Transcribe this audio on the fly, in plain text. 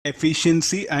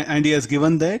efficiency, and he has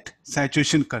given that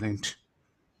saturation current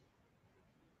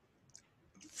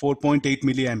 4.8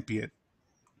 milliampere.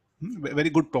 Very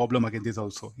good problem again. This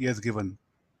also he has given.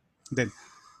 Then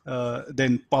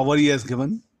power he has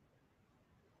given.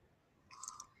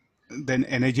 Then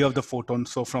energy of the photon.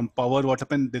 So from power, what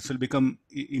happened? This will become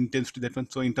intense to that one.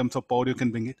 So in terms of power, you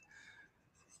can bring it.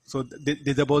 So this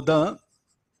is about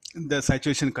the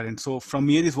saturation current. So from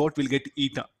here is what we'll get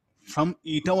eta. From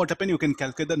eta, what happened? You can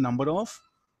calculate the number of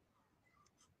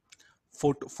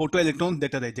photoelectrons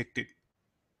that are ejected.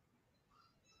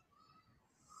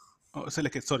 Oh, so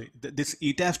like, sorry, this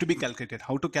eta has to be calculated.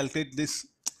 How to calculate this?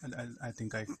 I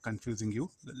think I'm confusing you.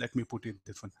 Let me put it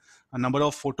this one. A number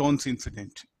of photons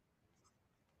incident.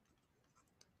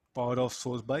 Power of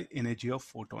source by energy of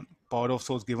photon. Power of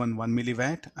source given 1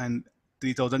 milliwatt and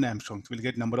 3000 Armstrongs. We'll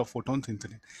get number of photons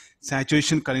incident.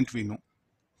 Saturation current we know.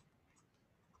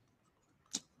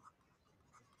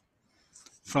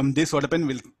 From this, what happened?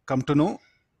 We'll come to know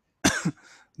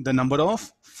the number of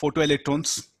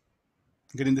photoelectrons.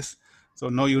 Getting this? So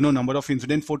now you know number of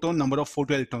incident photon, number of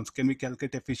photoelectrons. Can we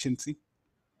calculate efficiency?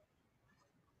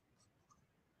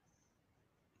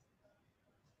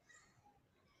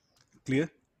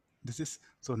 Clear? This is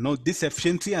so now this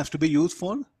efficiency has to be used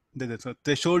for the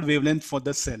threshold wavelength for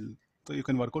the cell. So you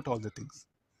can work out all the things.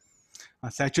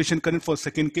 Saturation current for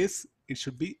second case, it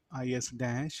should be IS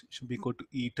dash should be equal to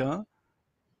eta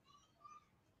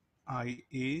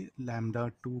IA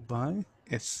lambda 2 by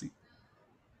SC.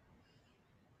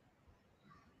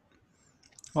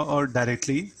 Or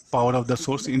directly power of the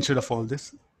source instead of all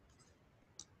this.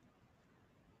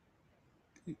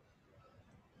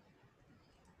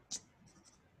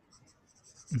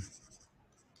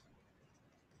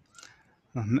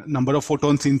 Number of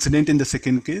photons incident in the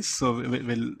second case. So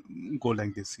we'll go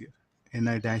like this here.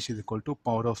 Ni dash is equal to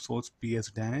power of source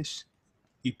PS dash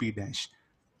EP dash.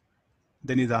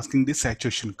 Then he's asking the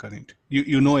saturation current.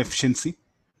 You know efficiency.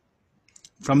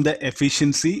 From the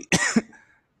efficiency,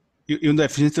 you know the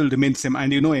efficiency will remain same,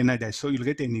 and you know Ni dash. So you'll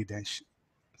get Ni dash.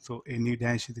 So Ni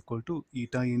dash is equal to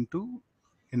eta into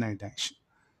Ni dash.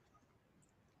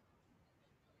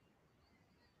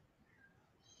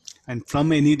 And from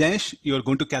Ni dash, you are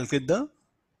going to calculate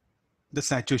the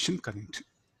saturation current.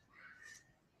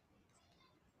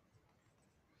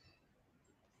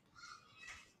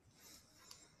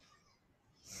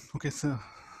 Okay, sir.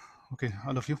 Okay,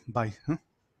 all of you, bye. Huh?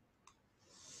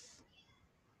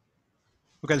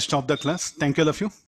 Okay, I'll stop the class. Thank you, all of you.